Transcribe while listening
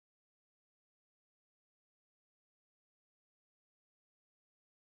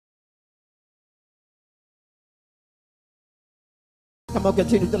Come on,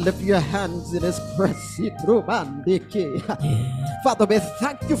 continue to lift your hands in His presence. Father, we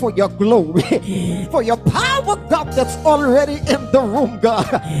thank you for your glory, for your power, God, that's already in the room,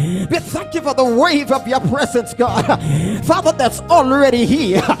 God. We thank you for the wave of your presence, God. Father, that's already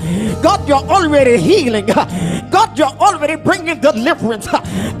here. God, you're already healing. God, you're already bringing deliverance.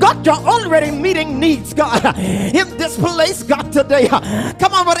 God, you're already meeting needs, God, in this place, God, today.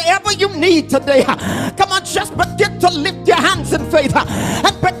 Come on, whatever you need today, come on, just begin to lift your hands in faith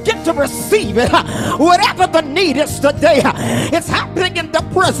and begin to receive it. Whatever the need is today, it's happening in the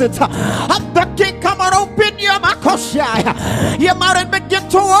presence of the King. Come on, open your mouth and begin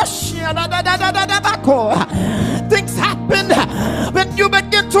to worship. Things happen when you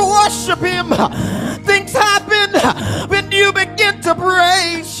begin to worship Him. Things happen when you begin to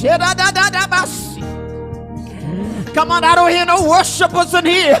praise. Come on, I don't hear no worshipers in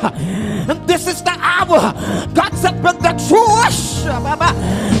here. And this is the hour. God said, but the true worship.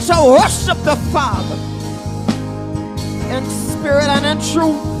 So worship the Father in spirit and in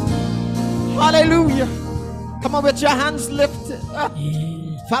truth. Hallelujah. Come on, with your hands lifted.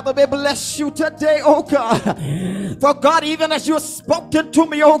 Father, we bless you today, oh God. For God, even as you have spoken to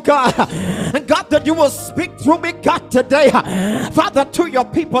me, oh God, and God, that you will speak through me, God, today, Father, to your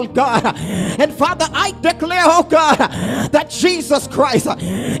people, God. And Father, I declare, oh God, that Jesus Christ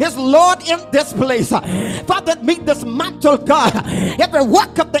is Lord in this place. Father, meet this mantle, God, every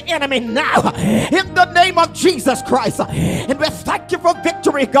work of the enemy now, in the name of Jesus Christ. And we thank you for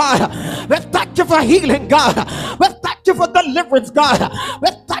victory, God. We thank you for healing, God. We thank you for deliverance, God. We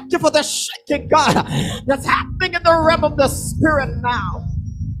thank you for the shaking, God, that's happening in the realm of the Spirit now.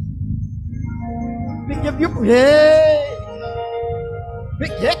 We give you praise.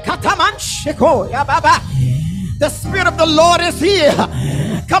 The Spirit of the Lord is here.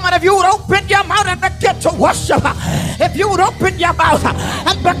 Come on, if you would open your mouth and begin to worship, if you would open your mouth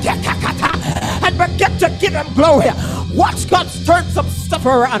and begin to give Him glory, watch God turn some stuff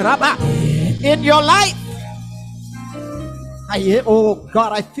around in your life. Oh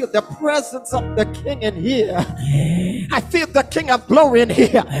God, I feel the presence of the King in here. I feel the King of glory in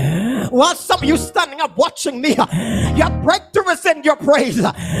here. While some of you standing up watching me, your breakthrough is in your praise.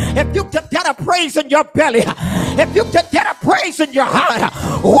 If you can get a praise in your belly, if you can get a praise in your heart,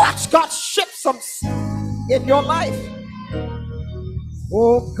 watch God shift some in your life.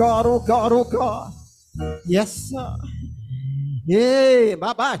 Oh God, oh God, oh God. Yes, sir. Hey,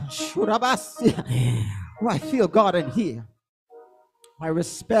 Baba, oh, I feel God in here. My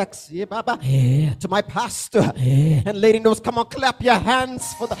respects, to my pastor and lady knows. Come on, clap your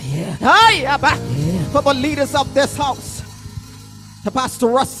hands for the for the leaders of this house. To Pastor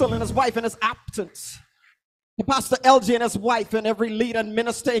Russell and his wife in his absence. To Pastor LG and his wife and every leader and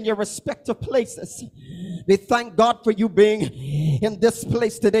minister in your respective places. We thank God for you being in this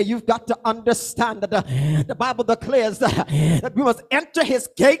place today. You've got to understand that the Bible declares that we must enter His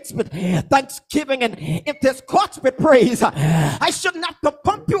gates with thanksgiving and into His courts with praise. I shouldn't have to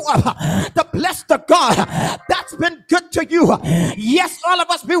pump you up to bless the God that's been good to you. Yes, all of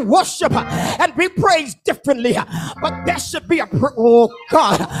us, we worship and we praise differently, but there should be a praise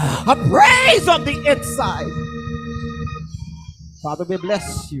on the inside. Father, we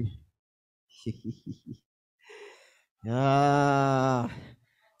bless you. Some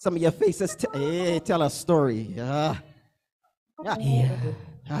of your faces tell a story.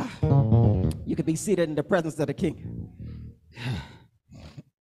 You can be seated in the presence of the King.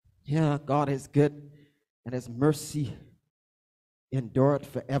 Yeah, God is good and His mercy endured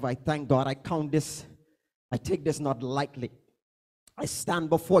forever. I thank God. I count this, I take this not lightly. I stand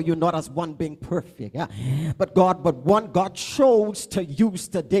before you not as one being perfect, but one God chose to use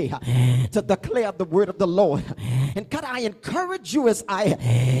today to declare the word of the Lord. And can I encourage you as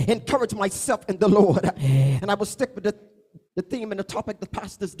I encourage myself in the Lord? And I will stick with the theme and the topic the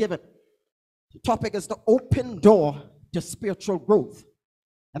pastor's given. The topic is the open door to spiritual growth.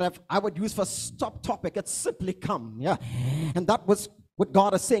 And if I would use for topic, it's simply come. And that was what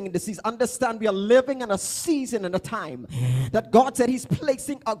God is saying in this season. Understand, we are living in a season and a time that God said He's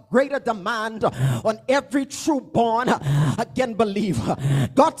placing a greater demand on every true born again believer.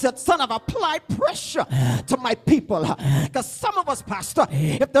 God said, son, I've applied pressure to my people, because some of us, pastor,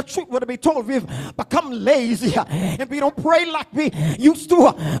 if the truth were to be told, we've become lazy and we don't pray like we used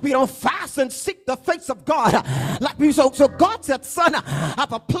to. We don't fast and seek the face of God So God said, son,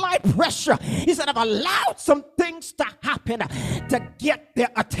 I've applied pressure. He said, I've allowed some things to happen to get their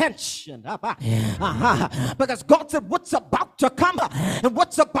attention. Because God said, what's about to come and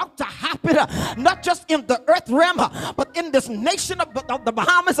what's about to happen, not just in the earth realm, but in this nation of the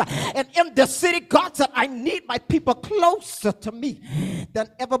Bahamas and in this city, God said, I need my people closer to me than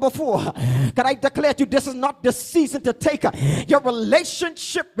ever before. Can I declare to you, this is not the season to take your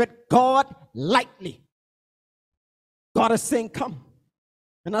relationship with God lightly. God is saying, come.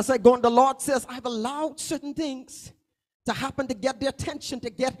 And as I go on, the Lord says, I've allowed certain things to happen to get their attention, to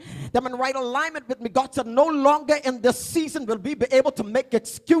get them in right alignment with me. God said, no longer in this season will we be able to make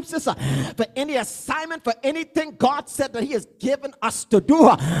excuses for any assignment, for anything God said that he has given us to do.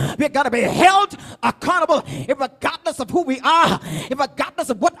 We're going to be held accountable, regardless of who we are, regardless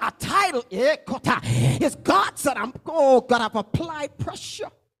of what our title is. God said, I've applied pressure.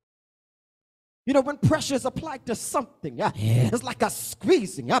 You know, when pressure is applied to something, it's like a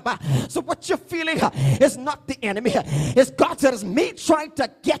squeezing. So what you're feeling is not the enemy. It's God said, it's me trying to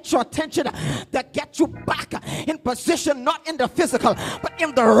get your attention, to get you back in position, not in the physical, but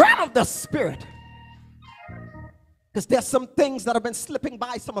in the realm of the spirit. Because there's some things that have been slipping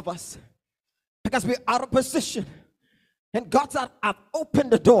by some of us because we're out of position. And God said, I've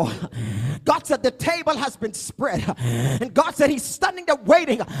opened the door. God said, the table has been spread. And God said, he's standing there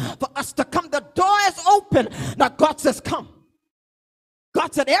waiting for us to come. The door is open. Now God says, come.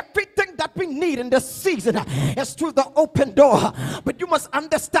 God said, everything that we need in this season is through the open door. But you must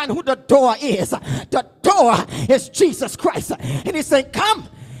understand who the door is. The door is Jesus Christ. And he's saying, come.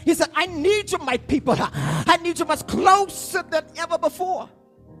 He said, I need you, my people. I need you much closer than ever before.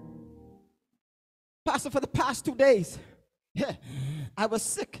 Pastor, for the past 2 days, I was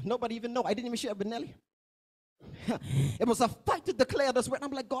sick. Nobody even know. I didn't even share with Nelly. It was a fight to declare this word.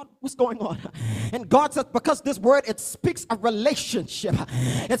 I'm like, God, what's going on? And God said, because this word, it speaks of relationship.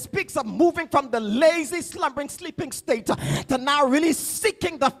 It speaks of moving from the lazy, slumbering, sleeping state to now really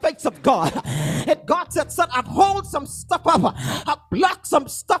seeking the face of God. And God said, son, I've hold some stuff up. I've blocked some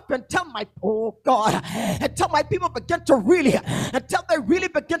stuff until until my people begin to really, until they really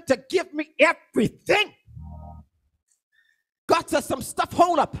begin to give me everything. God says some stuff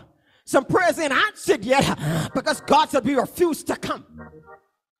hold up. Some prayers ain't answered yet because God said we refuse to come.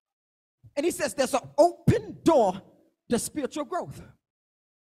 And he says there's an open door to spiritual growth.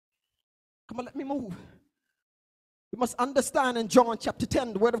 Come on, let me move. We must understand in John chapter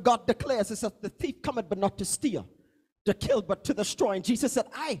 10, the word of God declares, it says the thief cometh but not to steal, to kill but to destroy. And Jesus said,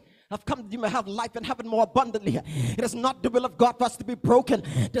 I have come that you may have life and have it more abundantly. It is not the will of God for us to be broken,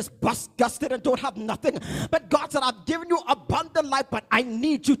 disgusted, and don't have nothing. But God said, I've given you abundant life, but I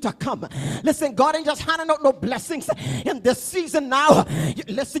need you to come. Listen, God ain't just handing out no blessings in this season now.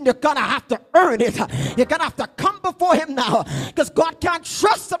 Listen, you're going to have to earn it. You're going to have to come before him now because God can't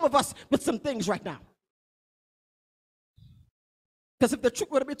trust some of us with some things right now. Because if the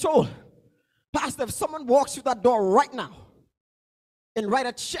truth were to be told, Pastor, if someone walks through that door right now and write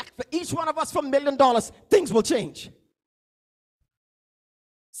a check for each one of us for $1 million, things will change.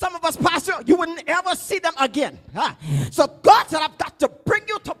 Some of us, Pastor, you wouldn't ever see them again. So God said, I've got to bring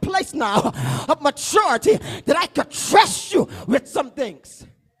you to a place now of maturity that I could trust you with some things.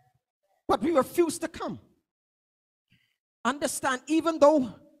 But we refuse to come. Understand, even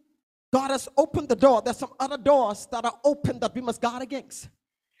though God has opened the door, there's some other doors that are open that we must guard against.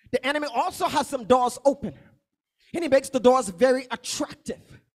 The enemy also has some doors open. And he makes the doors very attractive.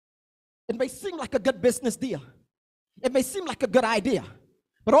 It may seem like a good business deal. It may seem like a good idea.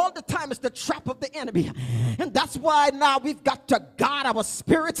 But all the time it's the trap of the enemy. And that's why now we've got to guard our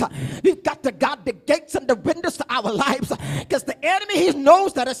spirits. We've got to guard the gates and the windows to our lives. Because the enemy, he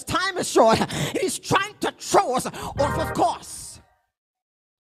knows that his time is short. He's trying to throw us off of course.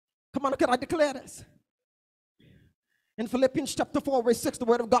 Come on, can I declare this? In Philippians chapter 4, verse 6, the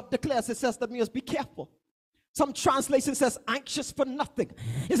word of God declares, it says that we must be careful. Some translation says anxious for nothing.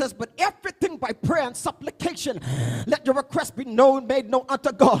 It says, but everything by prayer and supplication, let your request be made known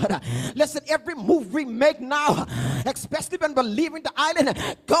unto God. Listen, every move we make now, especially when we're leaving the island,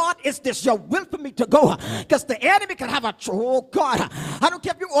 God, is this your will for me to go? Because the enemy can have God, I don't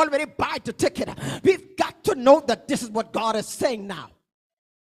care if you already buy the ticket. We've got to know that this is what God is saying now.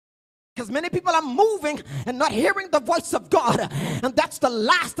 Because many people are moving and not hearing the voice of God. And that's the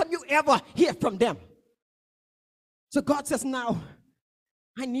last time you ever hear from them. So God says, now,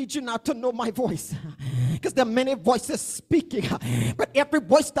 I need you now to know my voice. Because there are many voices speaking. But every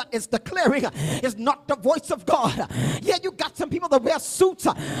voice that is declaring is not the voice of God. Yeah, you got some people that wear suits.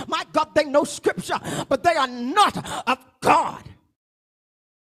 My God, they know scripture. But they are not of God.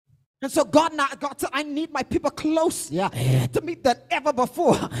 And so God said, I need my people closer to me than ever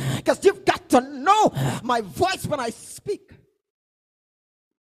before. Because you've got to know my voice when I speak.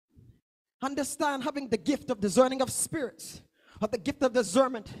 Understand, having the gift of discerning of spirits, or the gift of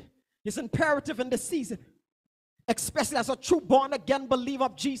discernment, is imperative in this season. Especially as a true born-again believer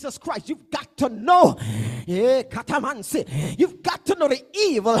of Jesus Christ. You've got to know. You've got to know the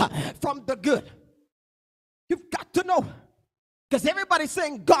evil from the good. You've got to know. Because everybody's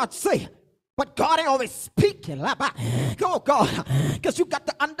saying God say, but God ain't always speaking. Oh God. Because you've got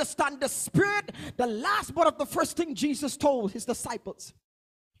to understand the spirit. The last part of the first thing Jesus told his disciples.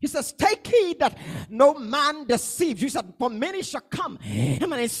 He says, take heed that no man deceives you. He said, for many shall come. And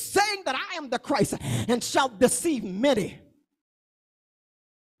when he's saying that I am the Christ and shall deceive many.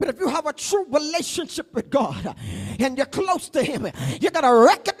 But if you have a true relationship with God and you're close to him, you're going to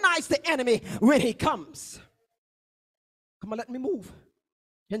recognize the enemy when he comes. Come on, let me move.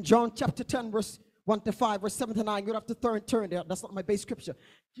 In John chapter 10, verse 1 to 5, verse 7 to 9, you don't have to turn there. That's not my base scripture.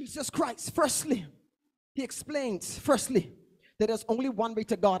 Jesus Christ, firstly, he explains, that there's only one way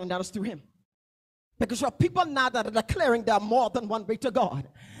to God, and that is through him. Because there are people now that are declaring there are more than one way to God.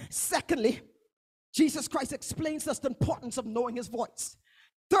 Secondly, Jesus Christ explains us the importance of knowing his voice.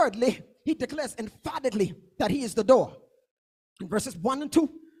 Thirdly, he declares emphatically that he is the door. In verses 1 and 2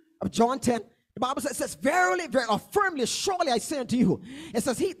 of John 10, the Bible says, verily, verily, or firmly, surely I say unto you. It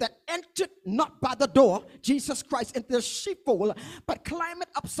says, he that entered not by the door, Jesus Christ, into the sheepfold, but climbeth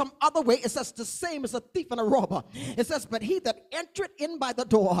up some other way. It says, the same as a thief and a robber. It says, but he that entered in by the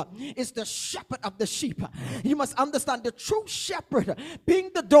door is the shepherd of the sheep. You must understand, the true shepherd being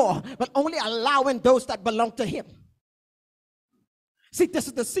the door, but only allowing those that belong to him. See, this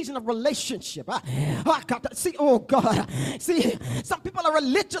is the season of relationship. See, oh God. See, some people are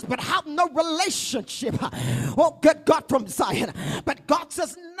religious but have no relationship. Oh, good God from Zion. But God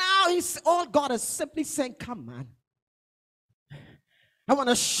says now, all God is simply saying, come on. I want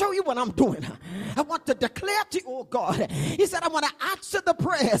to show you what I'm doing. I want to declare to you, oh God. He said, I want to answer the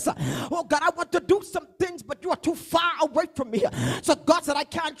prayers. Oh God, I want to do some things, but you are too far away from me. So God said, I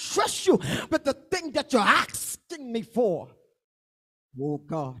can't trust you with the thing that you're asking me for. Oh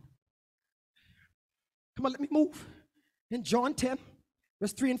God. Come on, let me move. In John 10,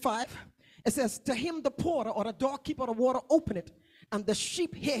 verse 3 and 5, it says, to him the porter or the doorkeeper of the water open it, and the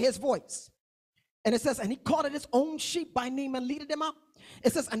sheep hear his voice. And it says, and he called his own sheep by name and leaded them out.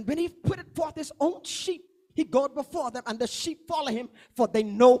 It says, and when he put it forth his own sheep, he goeth before them, and the sheep follow him, for they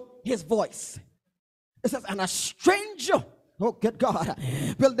know his voice. It says, and a stranger, oh good God,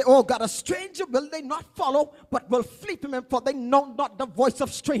 a stranger will they not follow, but will flee from him, for they know not the voice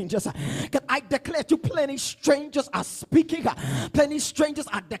of strangers. Can I declare to you, plenty strangers are speaking, plenty strangers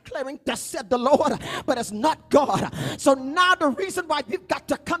are declaring, thus said the Lord, but it's not God. So now the reason why we've got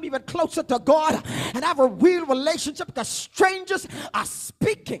to come even closer to God and have a real relationship, because strangers are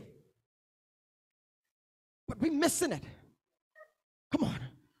speaking, but we're missing it. Come on.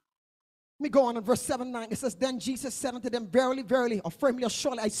 Let me go on in verse 7, 9. It says, then Jesus said unto them, verily, verily, or firmly or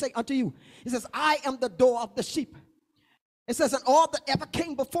surely I say unto you. It says, I am the door of the sheep. It says, and all that ever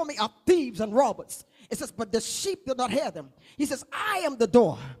came before me are thieves and robbers. It says, but the sheep did not hear them. He says, I am the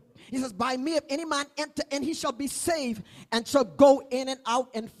door. He says, by me if any man enter in, he shall be saved, and shall go in and out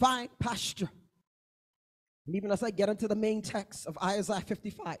and find pasture. And even as I get into the main text of Isaiah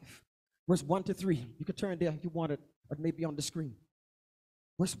 55, verse 1 to 3. You could turn there if you want it, or maybe on the screen.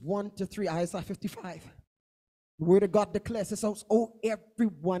 Verse 1 to 3, Isaiah 55. The word of God declares, it says, oh,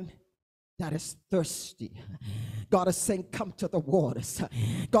 everyone that is thirsty. God is saying, come to the waters.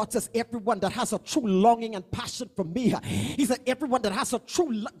 God says, everyone that has a true longing and passion for me. He said, everyone that has a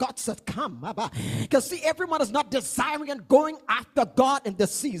true, God says, come. Because see, everyone is not desiring and going after God in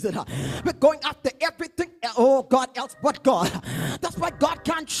this season. We're going after everything, oh God, else but God. That's why God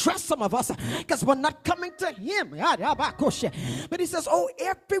can't trust some of us, because we're not coming to him. But he says, oh,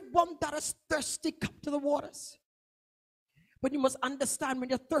 everyone that is thirsty, come to the waters. But you must understand, when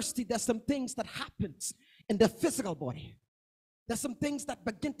you're thirsty, there's some things that happens in the physical body. There's some things that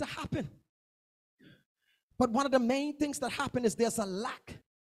begin to happen. But one of the main things that happen is there's a lack,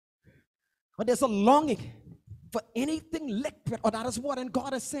 or there's a longing for anything liquid, or that is what. And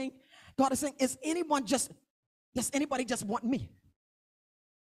God is saying, does anybody just want me?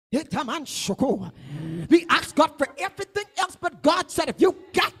 We ask God for everything else, but God said, if you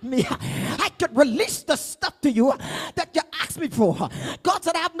got me, I could release the stuff to you that you asked me for. God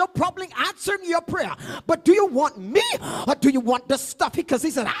said, I have no problem answering your prayer, but do you want me, or do you want the stuff? Because he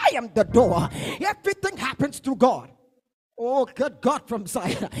said, I am the door. Everything happens through God. Oh, good God from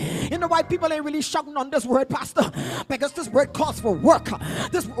Zion. You know why people ain't really shouting on this word, Pastor? Because this word calls for work.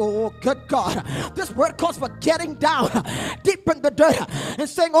 Oh, good God. This word calls for getting down deep in the dirt and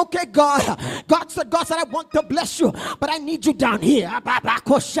saying, okay, God. God said, I want to bless you, but I need you down here.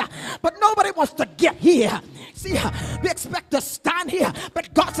 But nobody wants to get here. See, we expect to stand here,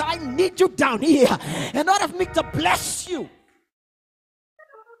 but God said, I need you down here in order for me to bless you.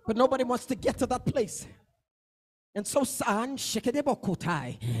 But nobody wants to get to that place. And so sad, and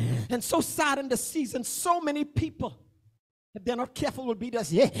so sad in the season, so many people, if they're not careful, will be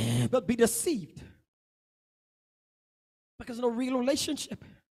deceived. Because no real relationship.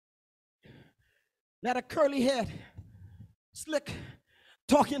 Let a curly head, slick,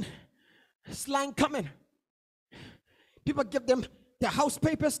 talking, slang coming. People give them their house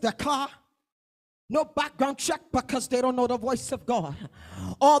papers, their car. No background check because they don't know the voice of God.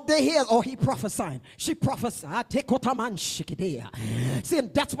 All they hear, oh, he prophesying. She prophesied. See,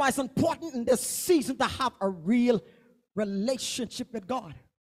 and that's why it's important in this season to have a real relationship with God.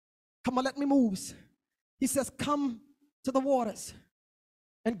 Come on, let me move. He says, come to the waters.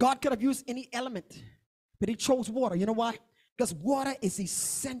 And God could have used any element, but he chose water. You know why? Because water is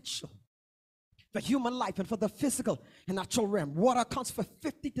essential for human life and for the physical and natural realm. Water accounts for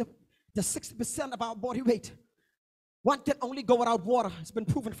 50 to 60% of our body weight. One can only go without water. It's been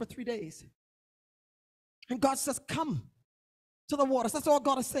proven for 3 days. And God says, come to the waters. That's all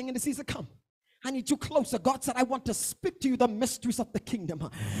God is saying in the season. Come. I need you closer. God said, I want to speak to you the mysteries of the kingdom.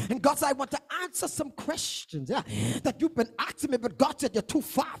 And God said, I want to answer some questions that you've been asking me, but God said, you're too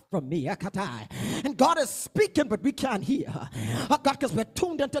far from me. And God is speaking, but we can't hear. God, because we're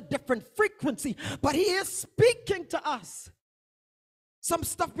tuned into different frequency, but he is speaking to us. Some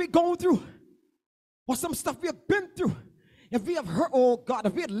stuff we're going through, or some stuff we have been through. If we have heard, oh God,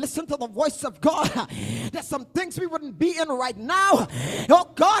 if we had listened to the voice of God, there's some things we wouldn't be in right now.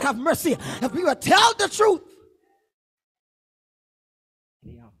 Oh God, have mercy. If we would tell the truth.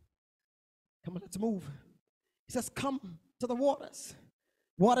 Anyhow, come on, let's move. He says, come to the waters.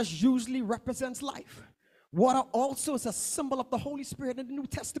 Waters usually represents life. Water also is a symbol of the Holy Spirit in the New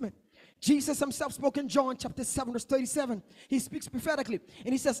Testament. Jesus himself spoke in John chapter 7 verse 37. He speaks prophetically.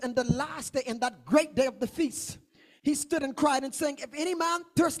 And he says, in the last day, in that great day of the feast, he stood and cried and saying, if any man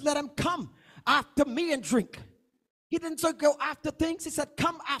thirst, let him come after me and drink. He didn't say go after things. He said,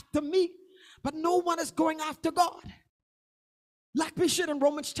 come after me. But no one is going after God. Like we should in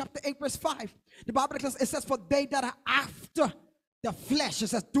Romans chapter 8 verse 5. The Bible declares, it says, for they that are after the flesh, it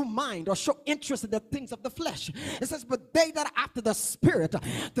says, do mind or show interest in the things of the flesh. It says, but they that are after the spirit,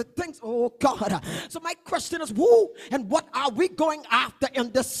 the things, oh God. So my question is, who and what are we going after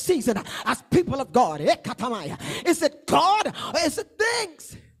in this season as people of God? Is it God or is it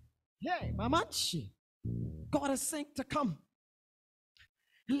things? Yeah, mamachi. God is saying to come.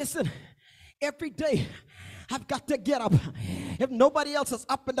 And listen, every day I've got to get up. If nobody else is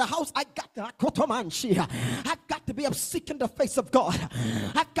up in the house, I've got to be up seeking the face of God.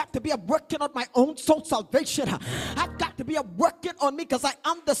 I've got to be up working on my own soul salvation. I've got to be up working on me because I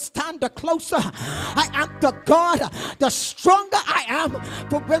understand the closer I am to God, the stronger I am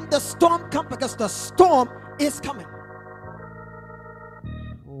for when the storm comes, because the storm is coming.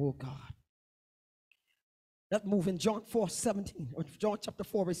 Oh God. Let's move in John 4:17, or John chapter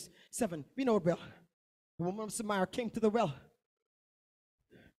 4 verse 7. We know it well. The woman of Samaria came to the well.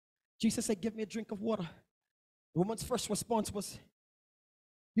 Jesus said, give me a drink of water. The woman's first response was,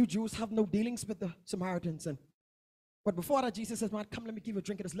 you Jews have no dealings with the Samaritans. But before that, Jesus says, man, come, let me give you a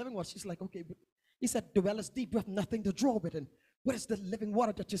drink of this living water. She's like, okay. But he said, the well is deep, you have nothing to draw with. And what is the living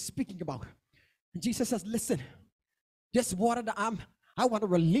water that you're speaking about? And Jesus says, listen, this water that I want to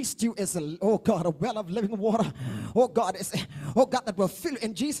release to you is a well of living water. Oh God, that will fill you.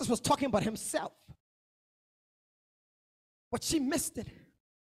 And Jesus was talking about himself. But she missed it.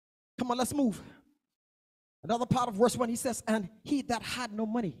 Come on, let's move. Another part of verse 1, he says, and he that had no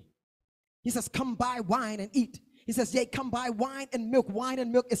money, he says, come buy wine and eat. He says, yea, come buy wine and milk. Wine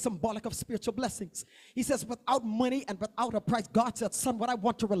and milk is symbolic of spiritual blessings. He says, without money and without a price, God said, son, what I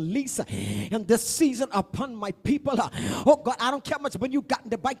want to release in this season upon my people. Oh God, I don't care much when you got in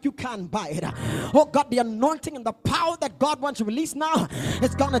the bike, you can't buy it. Oh God, the anointing and the power that God wants to release now,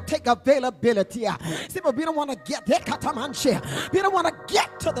 it's going to take availability. See, but we don't want to get there. We don't want to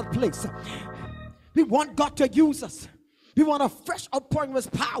get to the place. We want God to use us. We want a fresh outpouring of his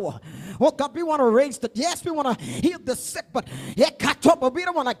power. Oh God, we want to raise the, yes, we want to heal the sick, but we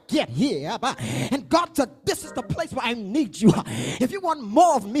don't want to get here. And God said, this is the place where I need you. If you want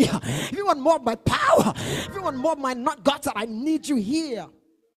more of me, if you want more of my power, if you want more of my, not, God said, I need you here.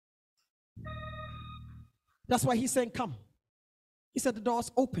 That's why he's saying, come. He said the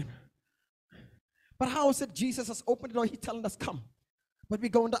door's open. But how is it Jesus has opened the door? He's telling us come. But we're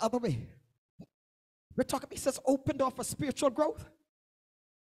going the other way. We're talking, he says open door for spiritual growth.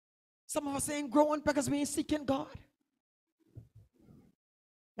 Some of us ain't growing because we ain't seeking God.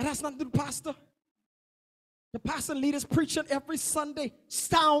 And that's not the pastor. The pastor and leaders preaching every Sunday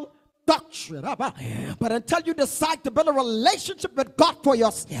sound doctrine. But until you decide to build a relationship with God for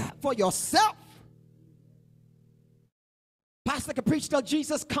yourself, pastor can preach till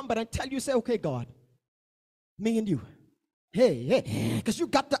Jesus come, but until you say, okay, God, me and you. Hey, because you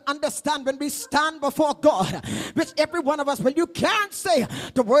got to understand when we stand before God, which every one of us, when you can't say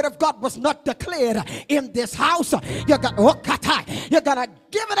the word of God was not declared in this house, you're gonna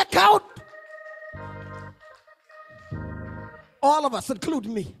give an account. All of us,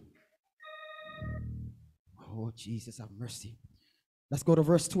 including me. Oh, Jesus, have mercy. Let's go to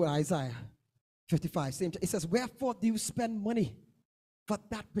verse 2 of Isaiah 55. It says, wherefore do you spend money for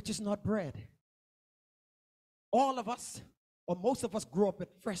that which is not bread? All of us, or most of us, grew up with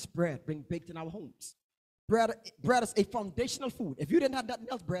fresh bread being baked in our homes. Bread is a foundational food. If you didn't have nothing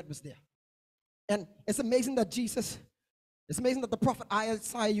else, bread was there. And it's amazing that the prophet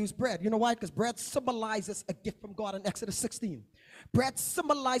Isaiah used bread. You know why? Because bread symbolizes a gift from God in Exodus 16. Bread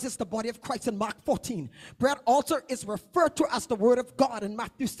symbolizes the body of Christ in Mark 14. Bread also is referred to as the word of God in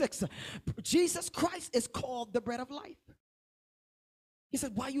Matthew 6. Jesus Christ is called the bread of life. He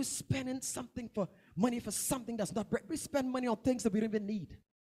said, why are you spending money for something that's not bread? We spend money on things that we don't even need.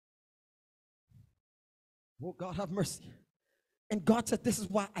 Oh, God, have mercy. And God said, this is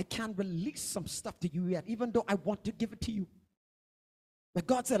why I can't release some stuff to you yet, even though I want to give it to you. But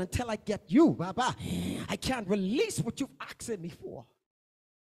God said, until I get you, I can't release what you've asked me for.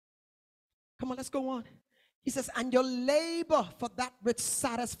 Come on, let's go on. He says, and your labor for that which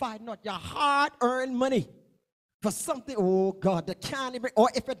satisfied not, your hard-earned money for something, oh God, that can't even, or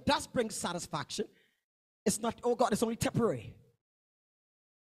if it does bring satisfaction, it's not, oh God, it's only temporary.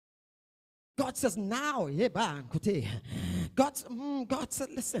 God says now, God said,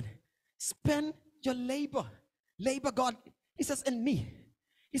 listen, spend your labor. Labor, God, he says, in me.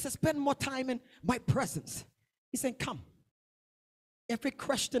 He says, spend more time in my presence. He said, come. Every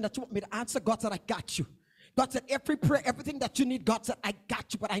question that you want me to answer, God said, I got you. God said, every prayer, everything that you need, God said, I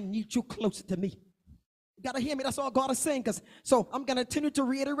got you, but I need you closer to me. You gotta hear me, that's all God is saying. So I'm gonna continue to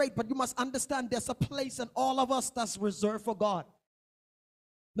reiterate, but you must understand there's a place in all of us that's reserved for God.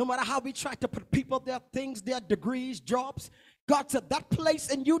 No matter how we try to put people there, things there, degrees, jobs, God said that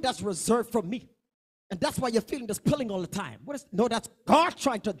place in you that's reserved for me. And that's why you're feeling this pulling all the time. No, that's God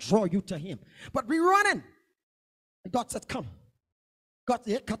trying to draw you to him. But we're running. And God said, come. God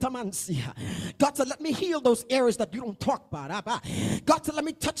said, let me heal those areas that you don't talk about. God said, let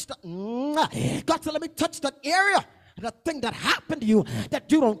me touch that. God said, let me touch that area, that thing that happened to you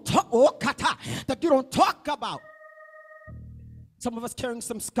that you don't talk, that you don't talk about. Some of us carrying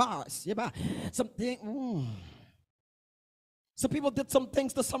some scars. Something. Some people did some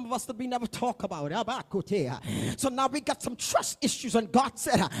things to some of us that we never talk about. So now we got some trust issues, and God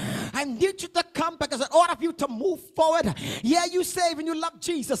said, I need you to come because in order for you to move forward, yeah, you save and you love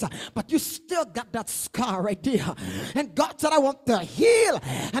Jesus, but you still got that scar right there. And God said, I want to heal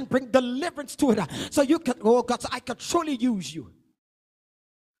and bring deliverance to it so you can, oh God, so I can truly use you.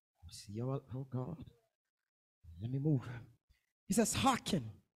 See, oh God, let me move. He says,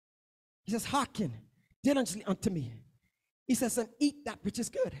 hearken. He says, hearken diligently unto me. He says, and eat that which is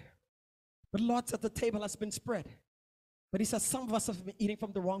good. But the Lord said the table has been spread. But he says some of us have been eating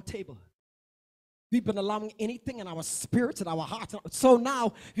from the wrong table. We've been allowing anything in our spirits and our hearts. So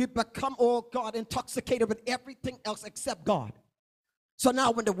now we've become, oh God, intoxicated with everything else except God. So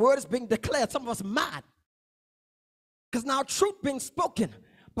now when the word is being declared, some of us are mad. Because now truth being spoken.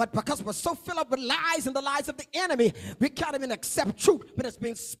 But because we're so filled up with lies and the lies of the enemy, we can't even accept truth when it's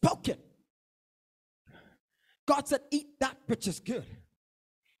being spoken. God said, eat that which is good.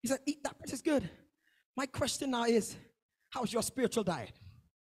 He said, eat that which is good. My question now is, how's your spiritual diet?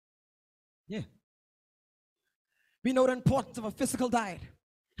 Yeah. We know the importance of a physical diet,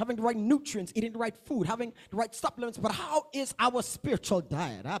 having the right nutrients, eating the right food, having the right supplements, but how is our spiritual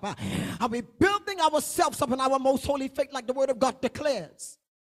diet? Are we building ourselves up in our most holy faith like the word of God declares?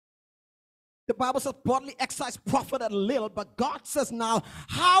 The Bible says bodily exercise profit a little, but God says now,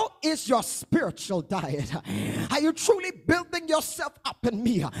 how is your spiritual diet? Are you truly building yourself up in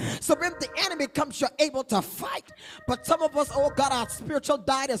me? So when the enemy comes, you're able to fight. But some of us, oh God, our spiritual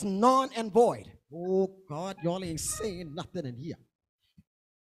diet is non and void. Oh God, y'all ain't saying nothing in here.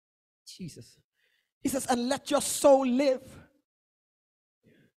 Jesus. He says, and let your soul live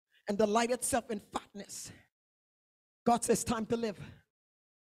and delight itself in fatness. God says time to live.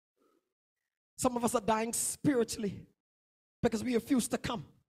 Some of us are dying spiritually because we refuse to come.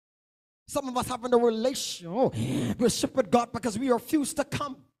 Some of us having a relationship with God because we refuse to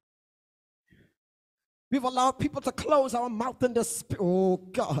come. We've allowed people to close our mouth in the spirit. Oh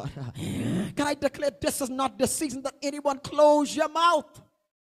God. Can I declare this is not the season that anyone close your mouth?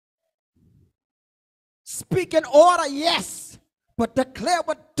 Speak in order, yes, but declare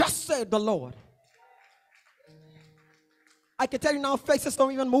what thus said the Lord. I can tell you now, faces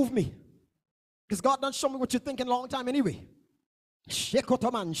don't even move me. Because God done show me what you're thinking a long time anyway. This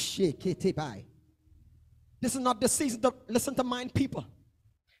is not the season to listen to mind people.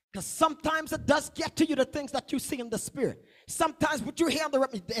 Because sometimes it does get to you, the things that you see in the spirit. Sometimes what you hear in the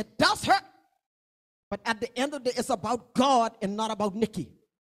rep, it does hurt. But at the end of the day, it's about God and not about Nikki.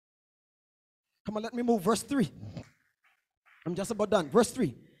 Come on, let me move. Verse 3. I'm just about done. Verse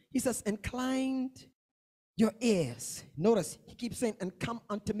 3. He says, incline your ears. Notice, he keeps saying, and come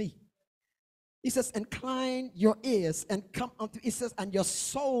unto me. He says, incline your ears and come unto me. He says, and your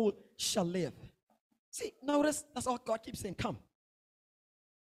soul shall live. See, notice, that's all God keeps saying, come.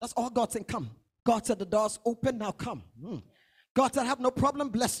 That's all God saying, come. God said the door's open, now come. God said, I have no problem,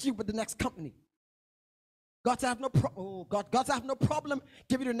 bless you with the next company. God said, I have no problem. God said, I have no problem,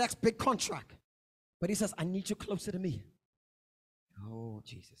 give you the next big contract. But he says, I need you closer to me. Oh,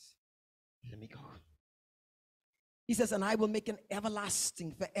 Jesus. Let me go. He says, and I will make an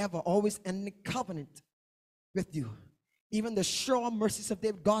everlasting, forever, always ending covenant with you. Even the sure mercies of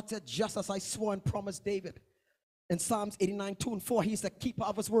David. God said, just as I swore and promised David. In Psalms 89, 2 and 4, he's the keeper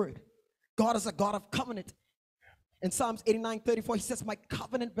of his word. God is a God of covenant. In Psalms 89, 34, he says, my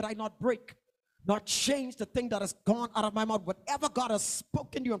covenant will I not break, not change the thing that has gone out of my mouth. Whatever God has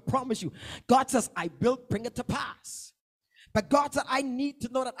spoken to you and promised you, God says, I will bring it to pass. But God said, I need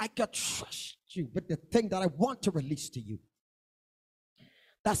to know that I can trust you with the thing that I want to release to you.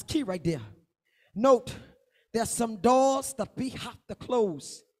 That's key right there. Note, there's some doors that we have to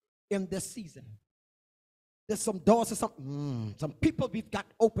close in this season. There's some doors, some people we've got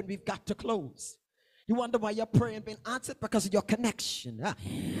open, we've got to close. You wonder why your prayer ain't been answered? Because of your connection.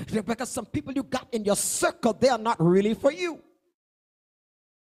 Because some people you got in your circle, they are not really for you.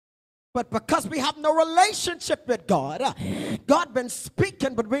 But because we have no relationship with God, God been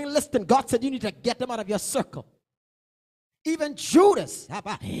speaking, but we ain't listening. God said you need to get them out of your circle. Even Judas,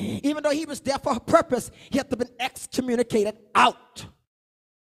 even though he was there for a purpose, he had to be excommunicated out.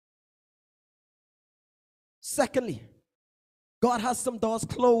 Secondly, God has some doors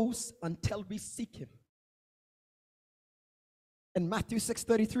closed until we seek him. In Matthew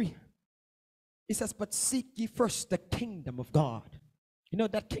 6:33, he says, but seek ye first the kingdom of God. You know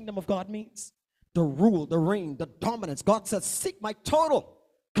what that kingdom of God means? The rule, the reign, the dominance. God says, seek my total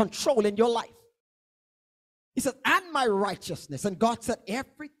control in your life. He said, and my righteousness. And God said,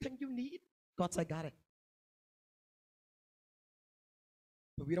 everything you need, God said, I got it.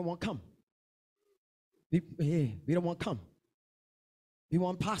 But we don't want to come. We don't want to come. We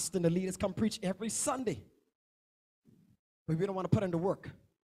want pastor and the leaders come preach every Sunday. But we don't want to put in the work.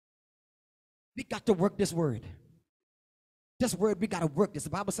 We got to work this word. This word, we got to work this.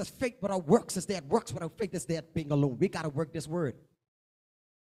 The Bible says faith without works is dead. Works without faith is dead, being alone. We got to work this word.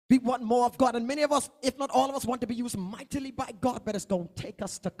 We want more of God. And many of us, if not all of us, want to be used mightily by God. But it's going to take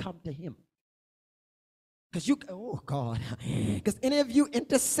us to come to him. Because you, oh God. Because any of you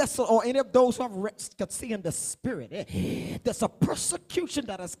intercessor or any of those who have rest could see in the spirit. There's a persecution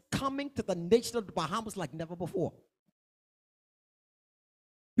that is coming to the nation of the Bahamas like never before.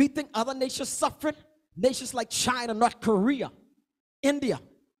 We think other nations suffering. Nations like China, North Korea, India.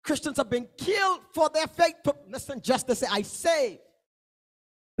 Christians are being killed for their faith. Listen, just to say, I say.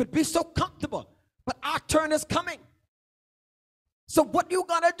 But be so comfortable. But our turn is coming. So what you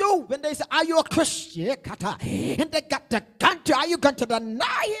gonna do when they say, are you a Christian? And they got the country, are you going to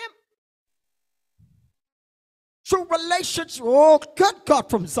deny him? True relationship, oh good God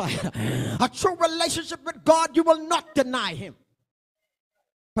from Zion. A true relationship with God, you will not deny him.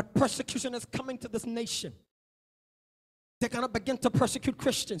 But persecution is coming to this nation. They're going to begin to persecute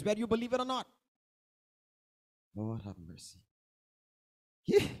Christians, whether you believe it or not. Lord have mercy.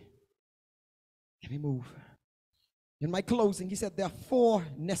 Yeah. Let me move. In my closing, he said there are 4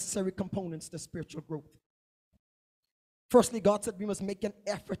 necessary components to spiritual growth. Firstly, God said we must make an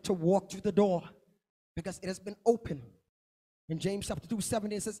effort to walk through the door because it has been open. In James chapter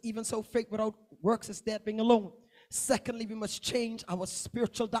 2:17, it says, even so faith without works is dead, being alone. Secondly, we must change our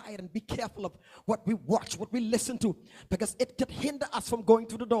spiritual diet and be careful of what we watch, what we listen to, because it could hinder us from going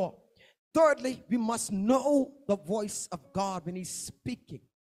through the door. Thirdly, we must know the voice of God when he's speaking.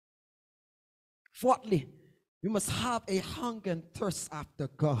 Fourthly, You must have a hunger and thirst after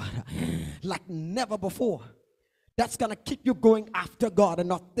God like never before. That's going to keep you going after God and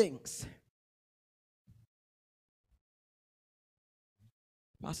not things.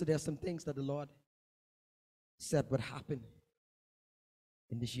 Pastor, there are some things that the Lord said would happen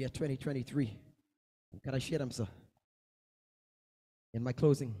in this year 2023. Can I share them, sir? In my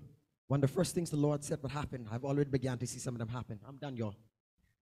closing, one of the first things the Lord said would happen, I've already begun to see some of them happen. I'm done, y'all.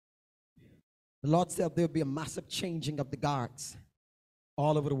 The Lord said there will be a massive changing of the guards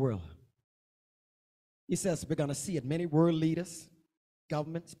all over the world. He says we're going to see it. Many world leaders,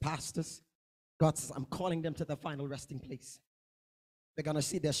 governments, pastors, God says, I'm calling them to the final resting place. They're going to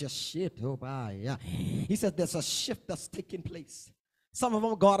see there's a shift. Oh, bye. Yeah. He says there's a shift that's taking place. Some of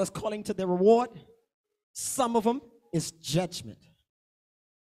them God is calling to their reward. Some of them is judgment.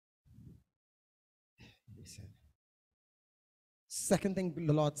 Second thing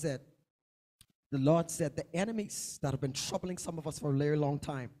the Lord said the enemies that have been troubling some of us for a very long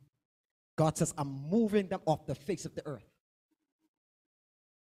time, God says, I'm moving them off the face of the earth.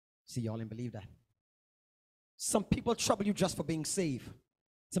 See, y'all didn't believe that. Some people trouble you just for being saved.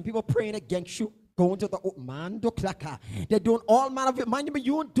 Some people praying against you, going to the man, they're doing all manner of it. Mind you,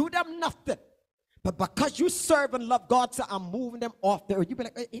 you won't do them nothing. But because you serve and love God, so I'm moving them off the earth. You be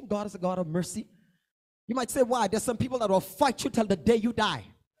like, ain't God is a God of mercy? You might say, why? There's some people that will fight you till the day you die.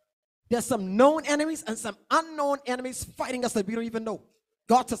 There's some known enemies and some unknown enemies fighting us that we don't even know.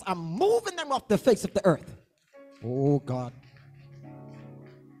 God says, I'm moving them off the face of the earth. Oh, God.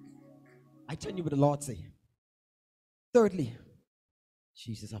 I tell you what the Lord say. Thirdly,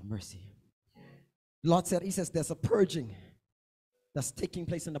 Jesus have mercy. The Lord said, he says, there's a purging that's taking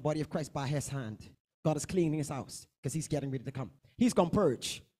place in the body of Christ by his hand. God is cleaning his house because he's getting ready to come. He's going to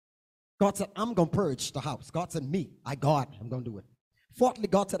purge. God said, I'm going to purge the house. God said, I'm going to do it. Fourthly,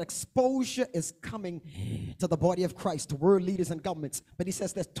 God said, exposure is coming to the body of Christ, to world leaders and governments. But he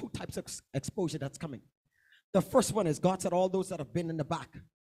says there's two types of exposure that's coming. The first one is God said, all those that have been in the back,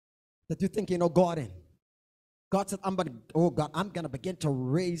 that you think you know God in. God said, I'm going to begin to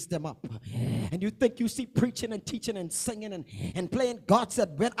raise them up. And you think you see preaching and teaching and singing and playing. God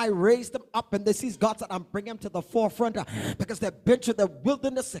said, when I raise them up and they see, God said, I'm bringing them to the forefront because they've been through the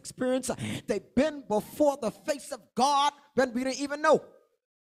wilderness experience. They've been before the face of God when we didn't even know.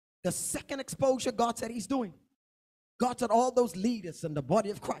 The second exposure God said he's doing. God said all those leaders in the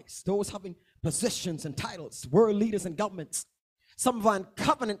body of Christ, those having positions and titles, world leaders and governments, some of them are in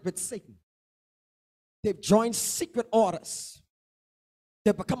covenant with Satan. They've joined secret orders.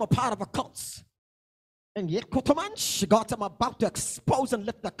 They've become a part of a cult. And yet, God, I'm about to expose and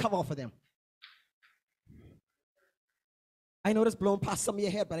lift the cover off of them. I know this blowing past some of your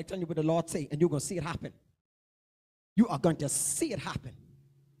head, but I tell you what the Lord say, and you're going to see it happen. You are going to see it happen.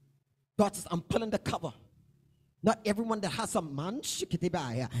 God says, I'm pulling the cover. Not everyone that has a man,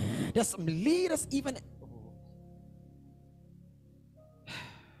 there's some leaders even.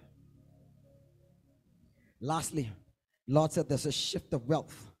 Lastly, Lord said there's a shift of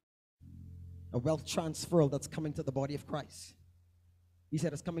wealth, a wealth transfer that's coming to the body of Christ. He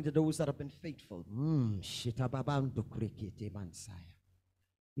said it's coming to those that have been faithful. He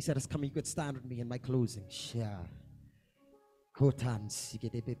said it's coming. You could stand with me in my closing.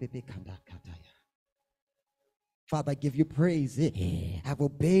 Father, I give you praise. I've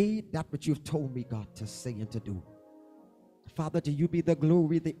obeyed that which you've told me, God, to say and to do. Father, to you be the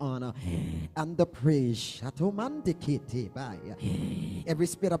glory, the honor, and the praise. Every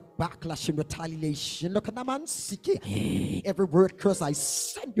spirit of backlash and retaliation, every word curse, I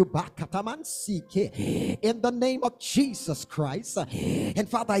send you back in the name of Jesus Christ. And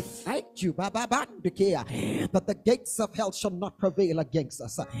Father, I thank you that the gates of hell shall not prevail against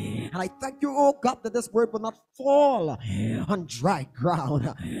us. And I thank you, oh God, that this word will not fall on dry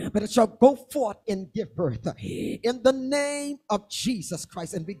ground, but it shall go forth and give birth in the name of Jesus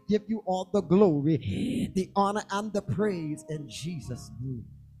Christ. And we give you all the glory, the honor, and the praise in Jesus' name.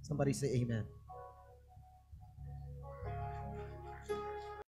 Somebody say amen.